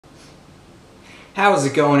How's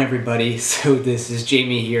it going, everybody? So this is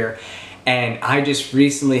Jamie here, and I just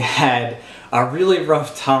recently had a really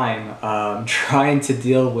rough time trying to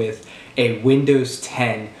deal with a Windows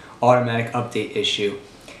 10 automatic update issue.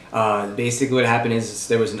 Basically what happened is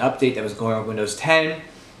there was an update that was going on Windows 10,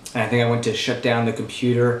 and I think I went to shut down the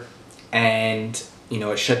computer, and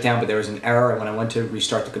it shut down, but there was an error, and when I went to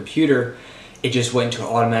restart the computer, it just went into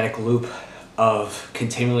an automatic loop of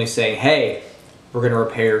continually saying, hey, we're going to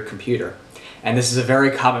repair your computer. And this is a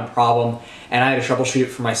very common problem, and I had to troubleshoot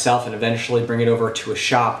it for myself and eventually bring it over to a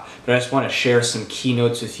shop. But I just want to share some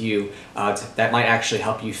keynotes with you that might actually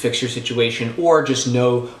help you fix your situation, or just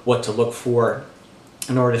know what to look for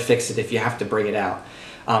in order to fix it if you have to bring it out.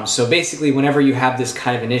 So basically, whenever you have this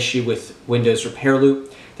kind of an issue with Windows repair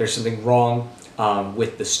loop, there's something wrong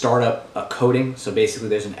with the startup coding. So basically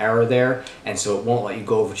there's an error there, and so it won't let you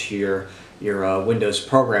go over to your Windows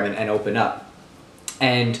program and open up.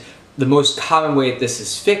 And the most common way that this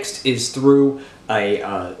is fixed is through I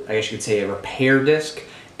guess you could say a repair disk.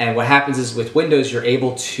 And what happens is with Windows, you're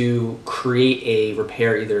able to create a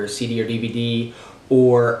repair, either a CD or DVD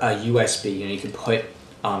or a USB. You can put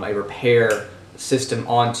a repair system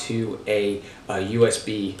onto a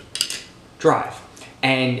USB drive.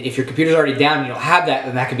 And if your computer's already down and you don't have that,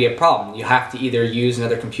 then that could be a problem. You have to either use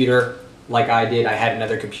another computer like I did. I had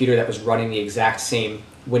another computer that was running the exact same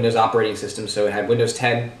Windows operating system. So it had Windows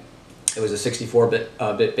 10. It was a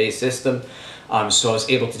 64-bit based system, so I was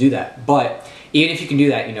able to do that. But even if you can do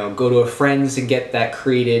that, go to a friend's and get that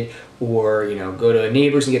created, or go to a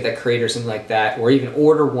neighbor's and get that created, or something like that, or even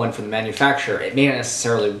order one from the manufacturer. It may not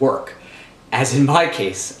necessarily work. As in my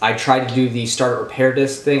case, I tried to do the start repair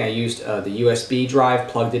disk thing. I used the USB drive,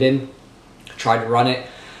 plugged it in, tried to run it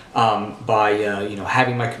by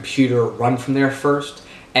having my computer run from there first.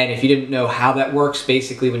 And if you didn't know how that works,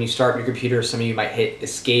 basically when you start your computer, some of you might hit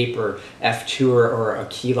escape or F2 or a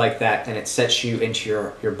key like that, and it sets you into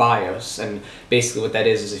your BIOS. And basically what that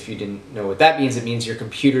is if you didn't know what that means, it means your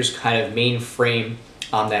computer's kind of mainframe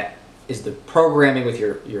that is the programming with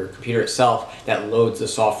your computer itself that loads the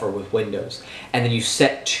software with Windows. And then you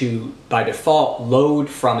set to, by default, load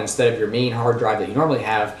from, instead of your main hard drive that you normally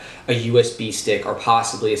have, a USB stick or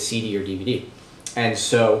possibly a CD or DVD. And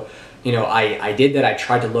so I did that. I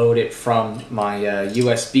tried to load it from my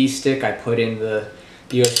USB stick. I put in the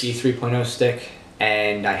USB 3.0 stick,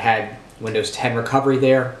 and I had Windows 10 recovery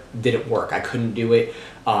there. Didn't work. I couldn't do it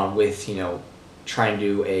with trying to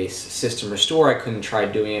do a system restore. I couldn't try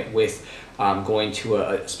doing it with going to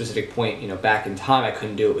a specific point back in time. I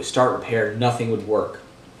couldn't do it with start repair. Nothing would work.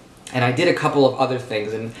 And I did a couple of other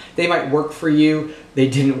things, and they might work for you. They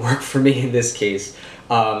didn't work for me in this case.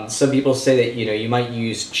 Some people say that you might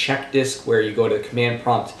use check disk, where you go to the command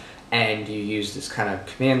prompt and you use this kind of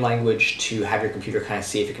command language to have your computer kind of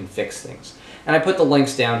see if it can fix things. And I put the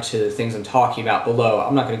links down to the things I'm talking about below.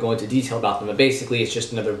 I'm not going to go into detail about them, but basically it's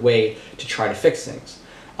just another way to try to fix things.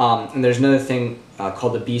 And there's another thing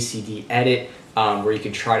called the BCD edit, where you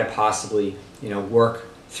can try to possibly work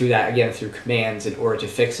through that, again, through commands in order to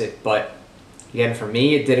fix it. But again, for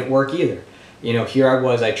me, it didn't work either. Here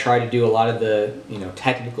I tried to do a lot of the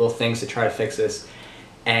technical things to try to fix this,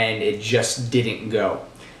 and it just didn't go.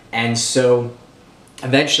 And so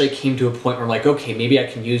eventually it came to a point where I'm like, okay, maybe I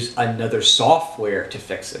can use another software to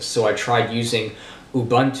fix this. So I tried using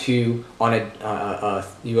Ubuntu on a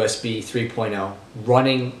USB 3.0,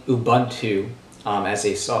 running Ubuntu as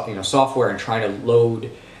a software, and trying to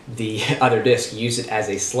load the other disk, use it as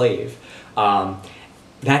a slave.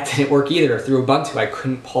 That didn't work either. Through Ubuntu, I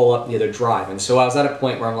couldn't pull up the other drive. And so I was at a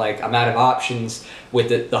point where I'm like, I'm out of options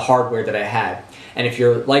with the hardware that I had. And if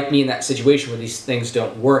you're like me in that situation where these things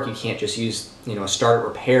don't work, you can't just use a start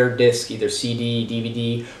repair disk, either CD,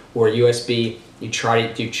 DVD, or USB. You try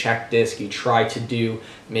to do check disk. You try to do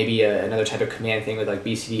maybe another type of command thing with like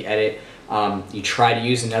BCD edit. You try to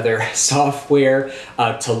use another software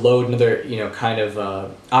to load another kind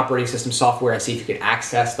of operating system software and see if you can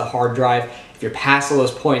access the hard drive. If you're past all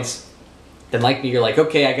those points, then like me, you're like,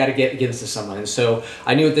 okay, I got to give this to someone. And so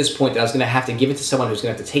I knew at this point that I was going to have to give it to someone who's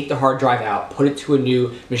going to have to take the hard drive out, put it to a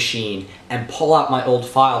new machine, and pull out my old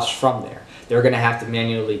files from there. They're going to have to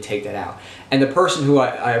manually take that out. And the person who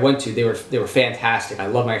I went to, they were fantastic. I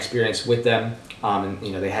love my experience with them, and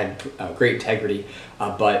they had great integrity.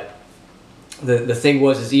 But the thing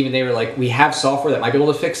was even they were like, we have software that might be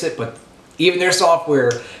able to fix it, but even their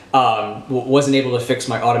software wasn't able to fix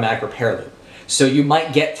my automatic repair loop. So you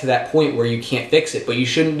might get to that point where you can't fix it, but you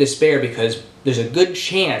shouldn't despair, because there's a good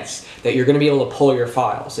chance that you're going to be able to pull your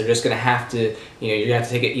files. They're just going to have to, you're going to have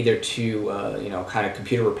to take it either to, kind of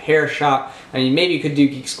computer repair shop. I mean, maybe you could do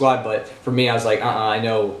Geek Squad, but for me, I was like, I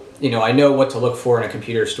know, I know what to look for in a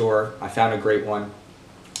computer store. I found a great one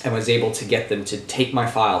and was able to get them to take my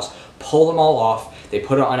files, pull them all off. They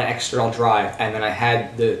put it on an external drive, and then I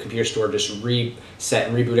had the computer store just reset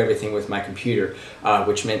and reboot everything with my computer,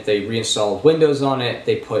 which meant they reinstalled Windows on it.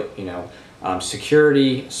 They put,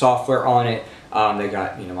 security software on it. They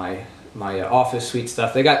got, my Office Suite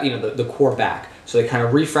stuff. They got, the core back. So they kind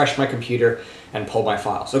of refreshed my computer and pulled my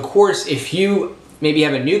files. Of course, if you maybe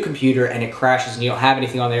have a new computer and it crashes and you don't have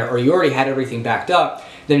anything on there, or you already had everything backed up,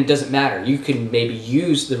 then it doesn't matter. You can maybe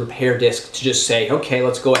use the repair disk to just say, okay,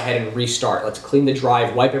 let's go ahead and restart. Let's clean the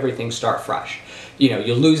drive, wipe everything, start fresh.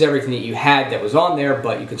 You'll lose everything that you had that was on there,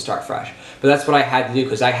 but you can start fresh. But that's what I had to do,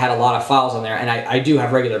 because I had a lot of files on there, and I do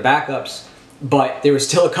have regular backups, but there was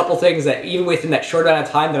still a couple things that even within that short amount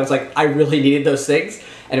of time that I was like, I really needed those things,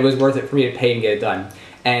 and it was worth it for me to pay and get it done.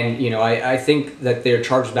 And I think that they're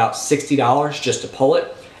charged about $60 just to pull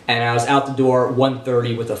it. And I was out the door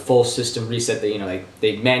 $130 with a full system reset. That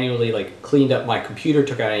they manually cleaned up my computer,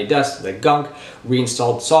 took out any dust, the gunk,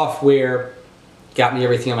 reinstalled software, got me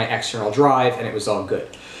everything on my external drive, and it was all good.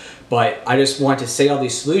 But I just wanted to say all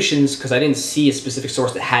these solutions because I didn't see a specific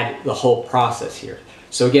source that had the whole process here.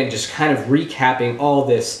 So again, just kind of recapping all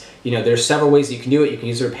this. There's several ways that you can do it. You can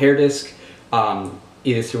use a repair disk,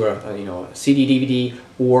 either through a CD, DVD,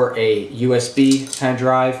 or a USB kind of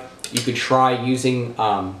drive. You could try using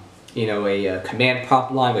a command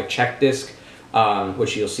prompt line with check disk,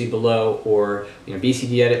 which you'll see below, or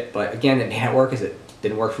BCD edit. But again, it may not work because it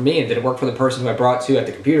didn't work for me, and didn't work for the person who I brought to at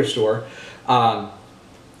the computer store.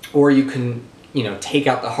 Or you can take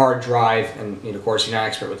out the hard drive, and of course you're not an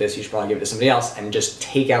expert with this. You should probably give it to somebody else and just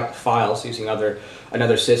take out the files using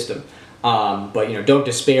another system. But don't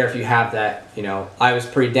despair if you have that. I was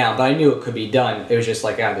pretty down, but I knew it could be done. It was just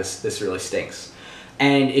like, this really stinks.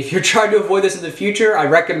 And if you're trying to avoid this in the future, I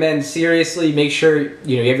recommend seriously make sure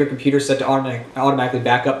you have your computer set to automatically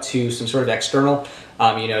back up to some sort of external,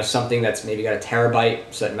 something that's maybe got a terabyte,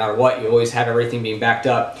 so that no matter what, you always have everything being backed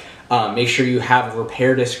up. Make sure you have a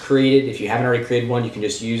repair disk created. If you haven't already created one, you can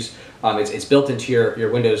just use, it's built into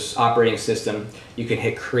your Windows operating system. You can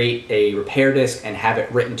hit create a repair disk and have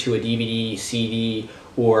it written to a DVD, CD,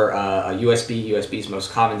 or a USB. USB is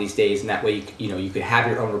most common these days, and that way you could have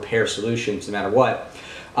your own repair solutions no matter what.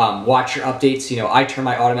 Watch your updates. I turn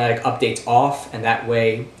my automatic updates off, and that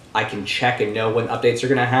way I can check and know when updates are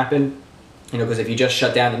going to happen. Because if you just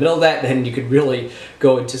shut down in the middle of that, then you could really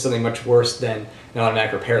go into something much worse than an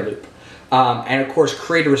automatic repair loop. And of course,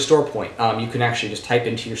 create a restore point. You can actually just type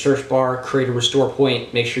into your search bar, create a restore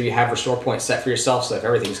point. Make sure you have restore point set for yourself, so if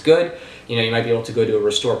everything's good, you might be able to go to a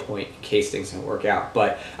restore point in case things don't work out.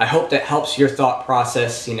 But I hope that helps your thought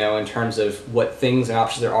process, in terms of what things and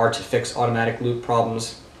options there are to fix automatic loop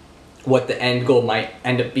problems, what the end goal might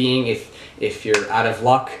end up being if you're out of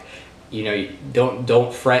luck.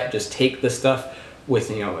 Don't fret. Just take the stuff with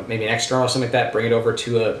maybe an external or something like that, bring it over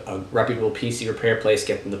to a reputable PC repair place,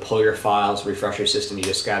 get them to pull your files, refresh your system. You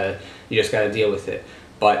just gotta deal with it.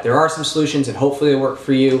 But there are some solutions, and hopefully they work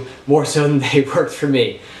for you more so than they worked for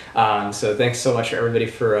me. So thanks so much for everybody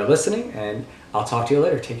for listening, and I'll talk to you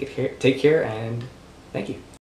later. Take care, and thank you.